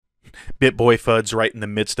BitBoy Fuds right in the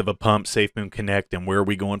midst of a pump, SafeMoon Connect, and where are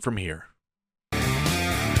we going from here?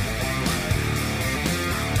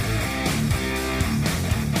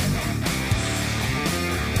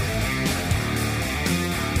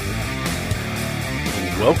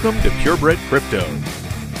 Welcome to Purebred Crypto.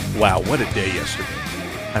 Wow, what a day yesterday.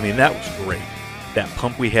 I mean, that was great. That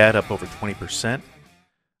pump we had up over 20%,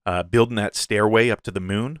 building that stairway up to the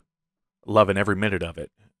moon, loving every minute of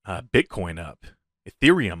it. Bitcoin up,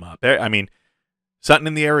 Ethereum up. I mean, something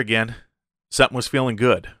in the air again. Something was feeling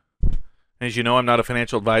good. As you know, I'm not a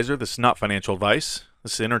financial advisor. This is not financial advice.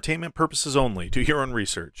 This is entertainment purposes only. Do your own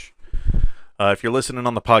research. If you're listening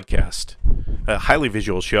on the podcast, a highly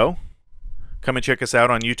visual show. Come and check us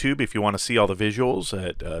out on YouTube if you want to see all the visuals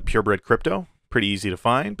at Purebred Crypto. Pretty easy to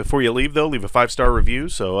find. Before you leave, though, leave a 5-star review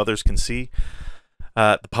so others can see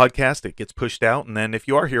the podcast. It gets pushed out. And then if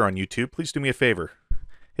you are here on YouTube, please do me a favor.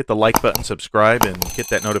 Hit the like button, subscribe, and hit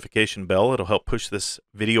that notification bell. It'll help push this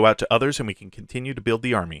video out to others, and we can continue to build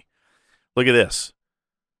the army. Look at this.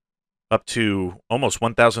 Up to almost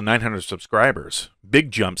 1,900 subscribers.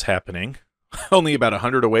 Big jumps happening. Only about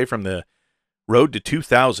 100 away from the road to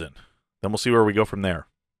 2,000. Then we'll see where we go from there.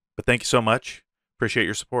 But thank you so much. Appreciate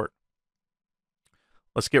your support.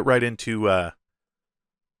 Let's get right into the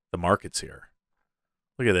markets here.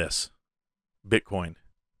 Look at this. Bitcoin.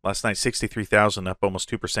 Last night, 63,000, up almost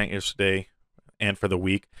 2% yesterday and for the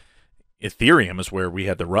week. Ethereum is where we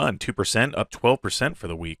had the run, 2%, up 12% for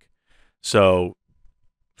the week. So,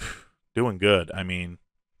 doing good. I mean,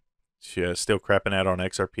 still crapping out on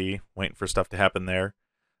XRP, waiting for stuff to happen there.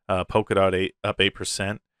 Polkadot up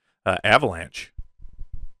 8%. Avalanche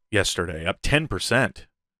yesterday, up 10%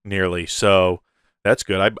 nearly. So that's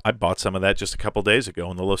good. I bought some of that just a couple days ago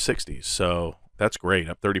in the low 60s. So that's great,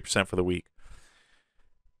 up 30% for the week.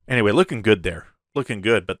 Anyway, looking good there. Looking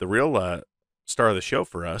good. But the real star of the show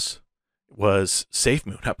for us was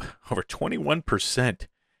SafeMoon, up over 21%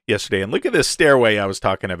 yesterday. And look at this stairway I was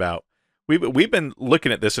talking about. We've been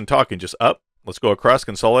looking at this and talking just up. Let's go across,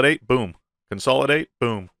 consolidate, boom. Consolidate,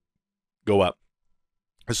 boom. Go up.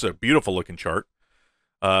 This is a beautiful looking chart.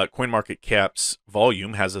 CoinMarketCap's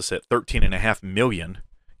volume has us at 13.5 million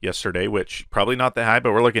yesterday, which probably not that high,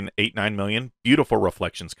 but we're looking at 8-9 million. Beautiful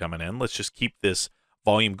reflections coming in. Let's just keep this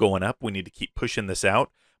volume going up. We need to keep pushing this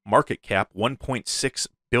out. Market cap 1.6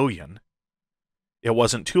 billion. It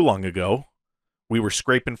wasn't too long ago we were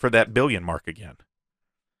scraping for that billion mark again.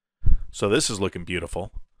 So this is looking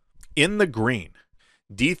beautiful. In the green.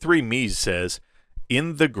 D3 Mies says,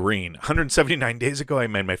 in the green. 179 days ago, I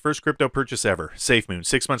made my first crypto purchase ever. SafeMoon.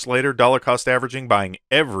 6 months later, dollar cost averaging, buying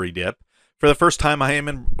every dip. For the first time, I am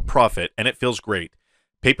in profit, and it feels great.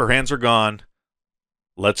 Paper hands are gone.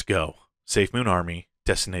 Let's go. SafeMoon Army,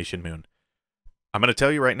 Destination Moon. I'm going to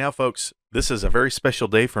tell you right now, folks, this is a very special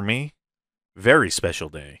day for me. Very special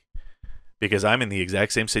day. Because I'm in the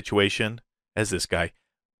exact same situation as this guy.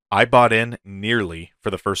 I bought in nearly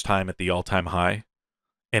for the first time at the all-time high.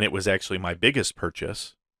 And it was actually my biggest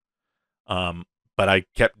purchase. But I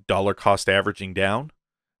kept dollar cost averaging down,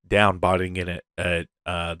 buying in at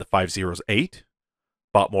the 508,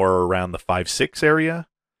 bought more around the 5.6 area.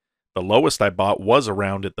 The lowest I bought was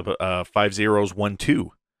around at the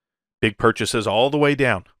 5.012. Big purchases all the way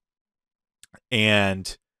down.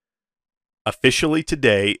 And officially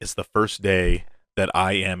today is the first day that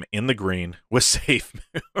I am in the green with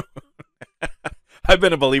SafeMoon. I've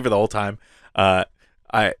been a believer the whole time.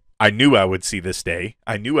 I knew I would see this day.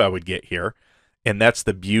 I knew I would get here. And that's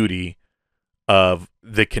the beauty of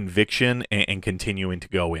the conviction and continuing to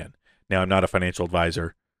go in. Now, I'm not a financial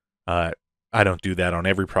advisor. I don't do that on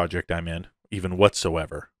every project I'm in, even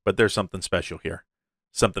whatsoever. But there's something special here.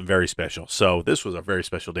 Something very special. So this was a very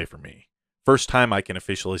special day for me. First time I can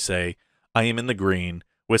officially say I am in the green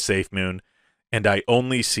with SafeMoon, and I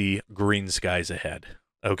only see green skies ahead.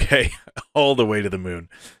 Okay? All the way to the moon.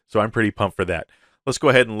 So I'm pretty pumped for that. Let's go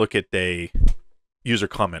ahead and look at a user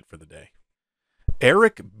comment for the day.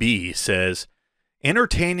 Eric B. says,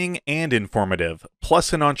 entertaining and informative,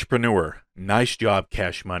 plus an entrepreneur. Nice job,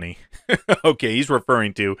 Cash Money. Okay, he's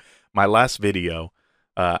referring to my last video.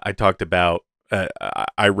 I talked about,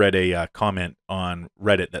 I read a comment on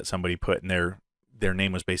Reddit that somebody put, and their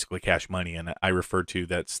name was basically Cash Money, and I referred to,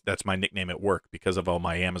 that's my nickname at work because of all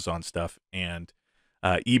my Amazon stuff and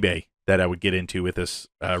eBay that I would get into with this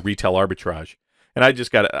retail arbitrage. And I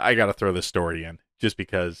got to throw this story in just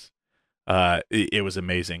because it was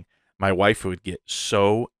amazing. My wife would get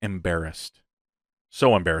so embarrassed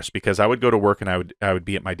because I would go to work and I would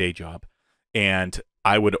be at my day job, and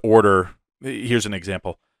I would order. Here's an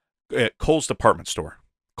example: at Kohl's department store,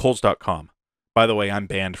 Kohls.com. By the way, I'm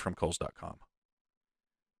banned from Kohls.com.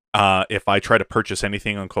 If I try to purchase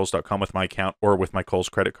anything on Kohl's.com with my account or with my Kohl's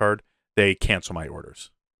credit card, they cancel my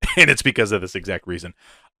orders. And it's because of this exact reason.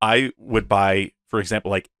 I would buy, for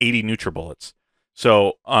example, like 80 NutriBullets.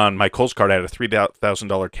 So on my Kohl's card, I had a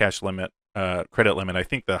 $3,000 cash limit, credit limit. I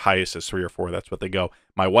think the highest is 3 or 4. That's what they go.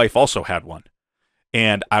 My wife also had one.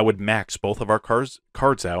 And I would max both of our cards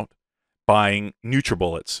out buying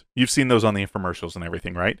NutriBullets. You've seen those on the infomercials and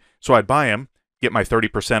everything, right? So I'd buy them, get my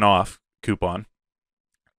 30% off coupon,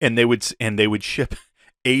 and they would ship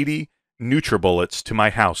 80 NutriBullets to my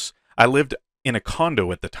house. I lived in a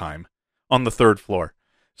condo at the time on the 3rd floor.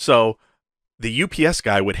 So the UPS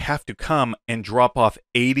guy would have to come and drop off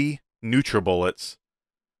 80 NutriBullets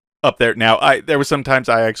up there. Now, there was sometimes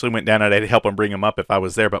I actually went down and I'd help him bring them up if I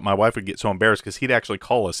was there, but my wife would get so embarrassed because he'd actually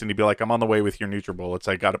call us and he'd be like, I'm on the way with your NutriBullets.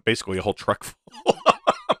 I got basically a whole truck full.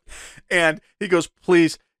 And he goes,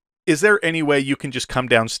 please, is there any way you can just come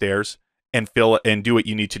downstairs and fill it and do what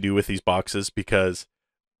you need to do with these boxes? Because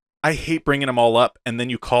I hate bringing them all up and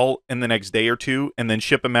then you call in the next day or two and then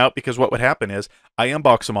ship them out, because what would happen is I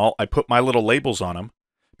unbox them all, I put my little labels on them,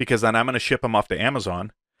 because then I'm going to ship them off to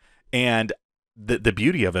Amazon. And the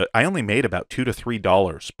beauty of it, I only made about $2 to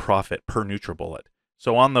 $3 profit per NutriBullet.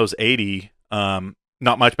 So on those 80, not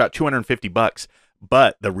much, about $250.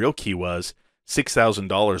 But the real key was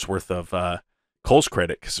 $6,000 worth of Kohl's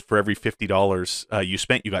credit, because for every $50 you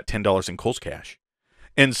spent, you got $10 in Kohl's cash.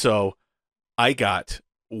 And so I got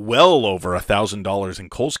well over $1,000 in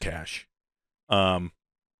Kohl's cash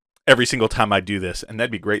every single time I do this. And that'd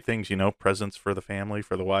be great things, you know, presents for the family,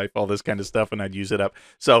 for the wife, all this kind of stuff, and I'd use it up.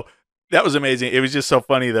 So that was amazing. It was just so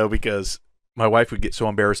funny, though, because my wife would get so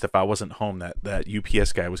embarrassed if I wasn't home that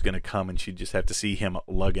UPS guy was going to come, and she'd just have to see him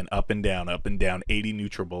lugging up and down 80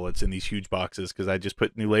 NutriBullets in these huge boxes, because I just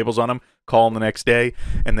put new labels on them, call them the next day,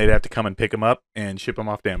 and they'd have to come and pick them up and ship them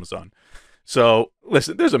off to Amazon. So,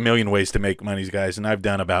 listen, there's a million ways to make money, guys, and I've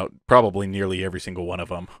done about probably nearly every single one of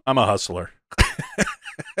them. I'm a hustler.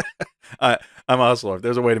 I'm a hustler. If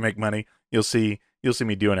there's a way to make money, you'll see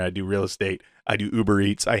me doing it. I do real estate. I do Uber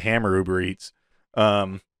Eats. I hammer Uber Eats.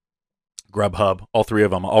 Grubhub, all 3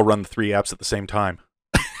 of them. I'll run the 3 apps at the same time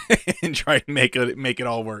and try and make it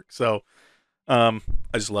all work. So I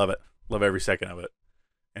just love it. Love every second of it.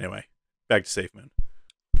 Anyway, back to SafeMoon.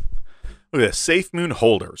 Look at this. SafeMoon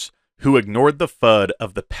holders who ignored the FUD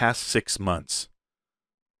of the past 6 months.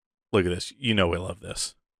 Look at this. You know we love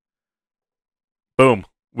this. Boom.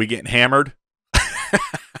 We getting hammered.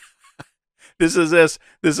 This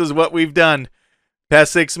is what we've done.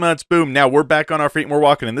 Past 6 months, boom. Now we're back on our feet and we're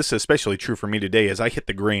walking. And this is especially true for me today as I hit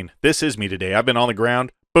the green. This is me today. I've been on the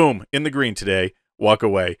ground. Boom. In the green today. Walk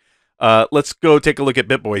away. Let's go take a look at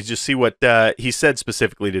BitBoys. Just see what he said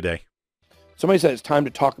specifically today. Somebody said it's time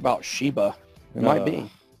to talk about Shiba. It might be.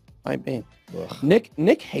 Ugh.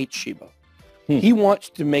 Nick hates Shiba. He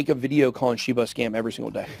wants to make a video calling Shiba a scam every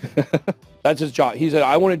single day. That's his job. He said,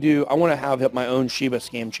 I want to have my own Shiba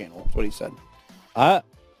scam channel. That's what he said.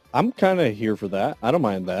 I'm kind of here for that. I don't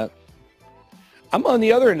mind that. I'm on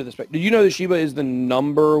the other end of the spectrum. Did you know that Shiba is the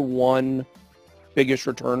 #1 biggest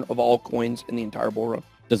return of all coins in the entire bull run?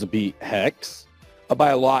 Does it beat Hex? By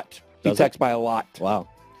a lot. Beats Hex by a lot. Wow.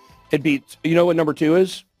 It beats, you know what number 2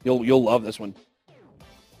 is? You'll love this one.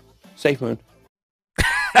 SafeMoon.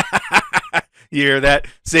 You hear that?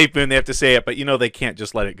 SafeMoon, they have to say it, but you know they can't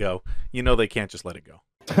just let it go.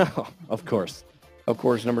 Of course. Of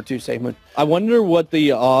course, number 2, SafeMoon. I wonder what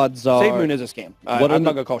the odds are. SafeMoon is a scam. I'm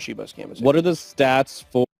not going to call Shiba a scam. What are the stats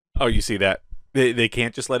for? Oh, you see that? They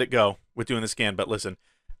can't just let it go with doing the scan. But listen,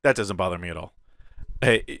 that doesn't bother me at all.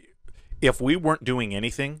 Hey, if we weren't doing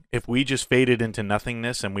anything, if we just faded into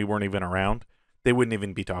nothingness and we weren't even around, they wouldn't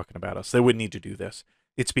even be talking about us. They wouldn't need to do this.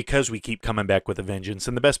 It's because we keep coming back with a vengeance.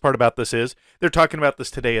 And the best part about this is they're talking about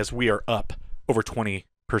this today as we are up over 20%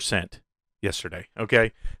 yesterday.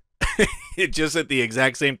 Okay. Just at the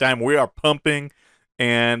exact same time we are pumping,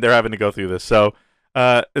 and they're having to go through this. So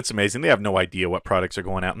it's amazing. They have no idea what products are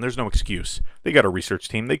going out, and there's no excuse. They got a research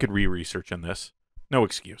team. They could research on this. No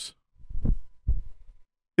excuse.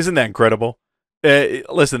 Isn't that incredible?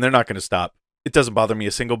 Listen, they're not going to stop. It doesn't bother me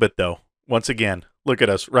a single bit, though. Once again, look at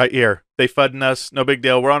us right here. They fudding us. No big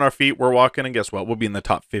deal. We're on our feet. We're walking, and guess what? We'll be in the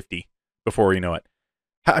top 50 before we know it.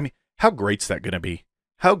 How great's that going to be?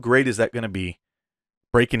 How great is that going to be?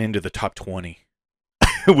 Breaking into the top 20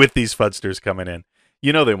 with these fudsters coming in.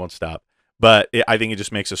 You know they won't stop. But I think it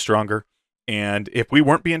just makes us stronger. And if we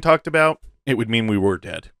weren't being talked about, it would mean we were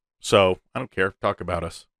dead. So I don't care. Talk about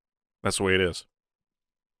us. That's the way it is.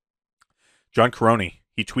 John Caroni,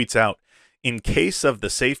 he tweets out, in case the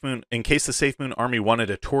Safe Moon Army wanted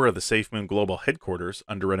a tour of the Safe Moon Global headquarters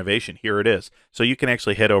under renovation, here it is. So you can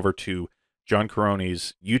actually head over to John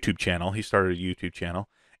Caroni's YouTube channel. He started a YouTube channel,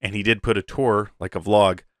 and he did put a tour, like a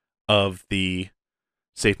vlog, of the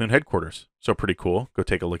Safe Moon headquarters. So pretty cool. Go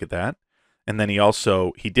take a look at that. And then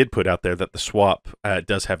he did put out there that the swap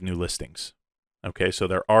does have new listings. Okay, so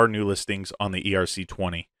there are new listings on the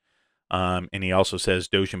ERC20. And he also says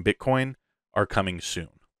Doge and Bitcoin are coming soon.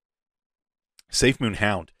 Safe Moon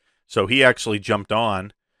Hound. So he actually jumped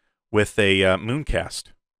on with a Mooncast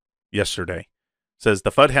yesterday. Says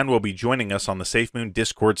the FUD Hound will be joining us on the Safe Moon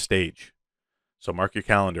Discord stage. So mark your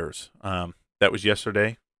calendars. That was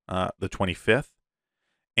yesterday, the 25th.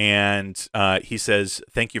 And he says,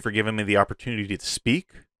 thank you for giving me the opportunity to speak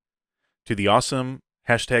to the awesome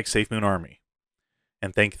hashtag Safe Moon Army.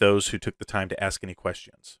 And thank those who took the time to ask any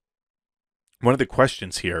questions. One of the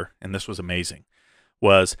questions here, and this was amazing,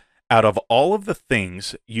 was out of all of the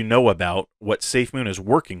things you know about what Safe Moon is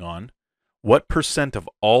working on, what % of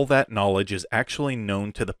all that knowledge is actually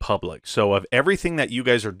known to the public? So of everything that you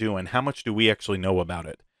guys are doing, how much do we actually know about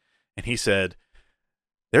it? And he said,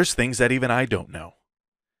 there's things that even I don't know.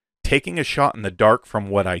 Taking a shot in the dark from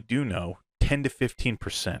what I do know, 10 to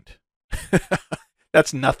 15%.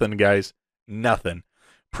 That's nothing, guys. Nothing.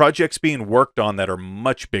 Projects being worked on that are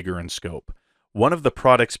much bigger in scope. One of the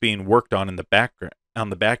products being worked on the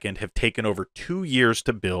back end have taken over 2 years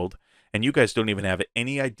to build, and you guys don't even have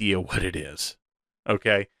any idea what it is.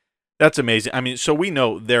 Okay? That's amazing. I mean, so we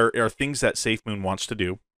know there are things that Safe Moon wants to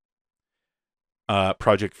do.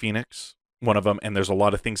 Project Phoenix, one of them, and there's a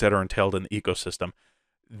lot of things that are entailed in the ecosystem.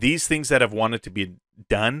 These things that have wanted to be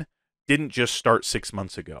done didn't just start 6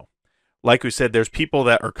 months ago. Like we said, there's people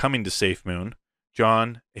that are coming to Safe Moon.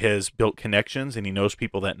 John has built connections, and he knows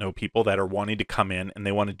people that know people that are wanting to come in, and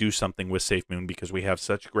they want to do something with Safe Moon because we have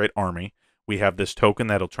such a great army. We have this token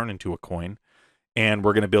that'll turn into a coin, and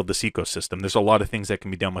we're going to build this ecosystem. There's a lot of things that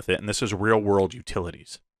can be done with it, and this is real-world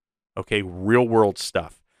utilities. Okay, real-world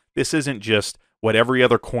stuff. This isn't just what every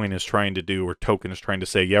other coin is trying to do or token is trying to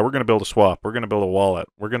say, yeah, we're going to build a swap. We're going to build a wallet.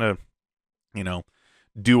 We're going to,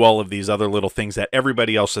 do all of these other little things that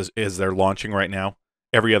everybody else is they're launching right now.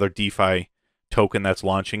 Every other DeFi token that's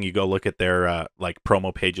launching, you go look at their like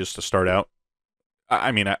promo pages to start out.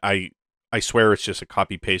 I mean, I swear it's just a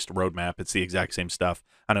copy-paste roadmap. It's the exact same stuff.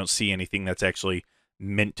 I don't see anything that's actually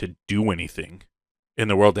meant to do anything in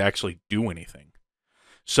the world to actually do anything.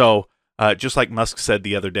 So just like Musk said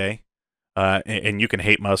the other day, and you can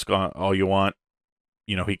hate Musk all you want.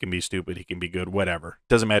 He can be stupid, he can be good, whatever.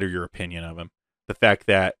 Doesn't matter your opinion of him. The fact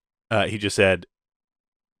that he just said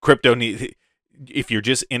crypto if you're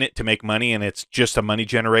just in it to make money and it's just a money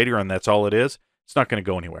generator and that's all it is, it's not going to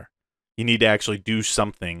go anywhere. You need to actually do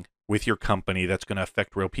something with your company that's going to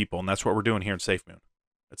affect real people, and that's what we're doing here in Safe Moon.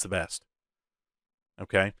 That's the best.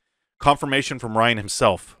 Okay? Confirmation from Ryan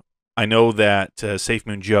himself. I know that Safe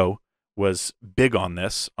Moon Joe was big on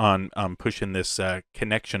this, on pushing this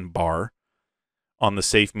connection bar on the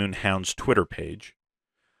Safe Moon Hounds Twitter page.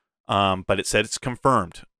 But it said it's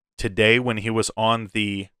confirmed. Today, when he was on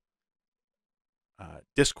the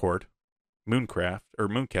Discord,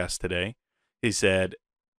 Mooncast today, he said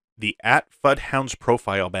the @FUDHounds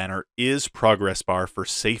profile banner is progress bar for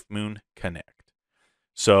Safe Moon Connect.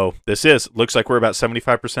 So this looks like we're about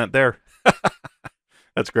 75% there.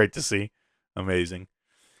 That's great to see. Amazing.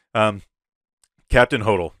 Captain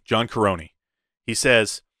Hodel, John Caroni, he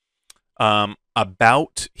says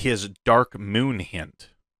about his Dark Moon hint.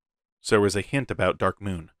 So there was a hint about Dark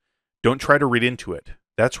Moon. Don't try to read into it.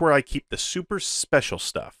 That's where I keep the super special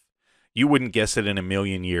stuff. You wouldn't guess it in a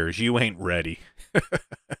million years. You ain't ready.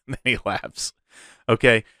 And then he laughs.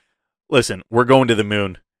 Okay, listen, we're going to the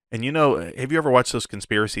moon. And have you ever watched those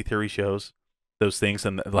conspiracy theory shows? Those things,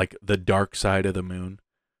 and like the dark side of the moon.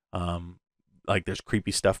 Like there's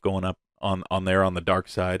creepy stuff going up on there on the dark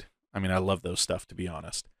side. I mean, I love those stuff, to be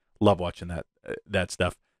honest. Love watching that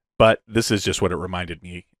stuff. But this is just what it reminded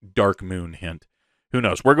me. Dark Moon hint. Who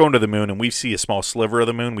knows? We're going to the moon, and we see a small sliver of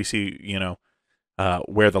the moon. We see,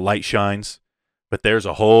 where the light shines. But there's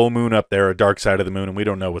a whole moon up there, a dark side of the moon, and we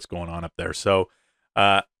don't know what's going on up there. So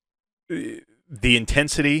the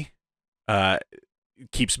intensity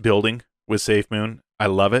keeps building with Safe Moon. I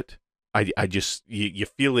love it. I just, you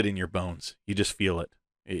feel it in your bones. You just feel it.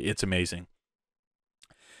 It's amazing.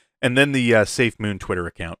 And then the Safe Moon Twitter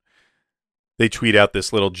account. They tweet out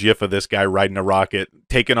this little gif of this guy riding a rocket,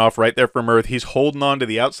 taking off right there from Earth. He's holding on to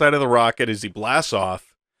the outside of the rocket as he blasts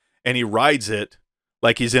off, and he rides it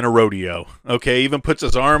like he's in a rodeo. Okay, even puts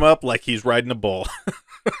his arm up like he's riding a bull.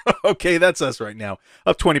 Okay, that's us right now.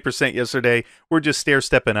 Up 20% yesterday. We're just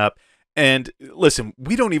stair-stepping up. And listen,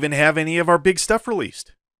 we don't even have any of our big stuff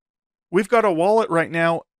released. We've got a wallet right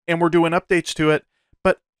now, and we're doing updates to it,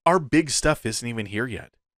 but our big stuff isn't even here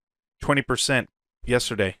yet. 20%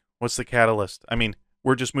 yesterday. What's the catalyst? I mean,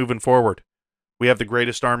 we're just moving forward. We have the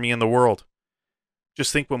greatest army in the world.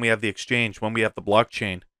 Just think when we have the exchange, when we have the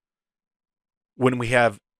blockchain, when we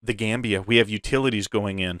have the Gambia, we have utilities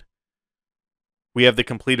going in. We have the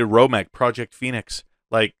completed Romac, Project Phoenix.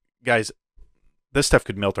 Like, guys, this stuff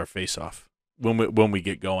could melt our face off when we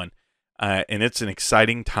get going. And it's an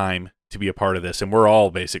exciting time to be a part of this. And we're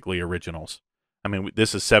all basically originals. I mean,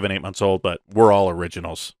 this is 7-8 months old, but we're all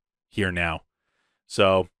originals here now.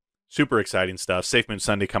 So super exciting stuff. Safe Moon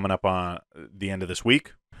Sunday coming up on the end of this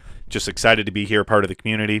week. Just excited to be here, part of the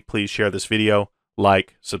community. Please share this video,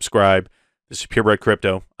 like, subscribe. This is Purebred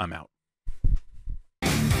Crypto. I'm out.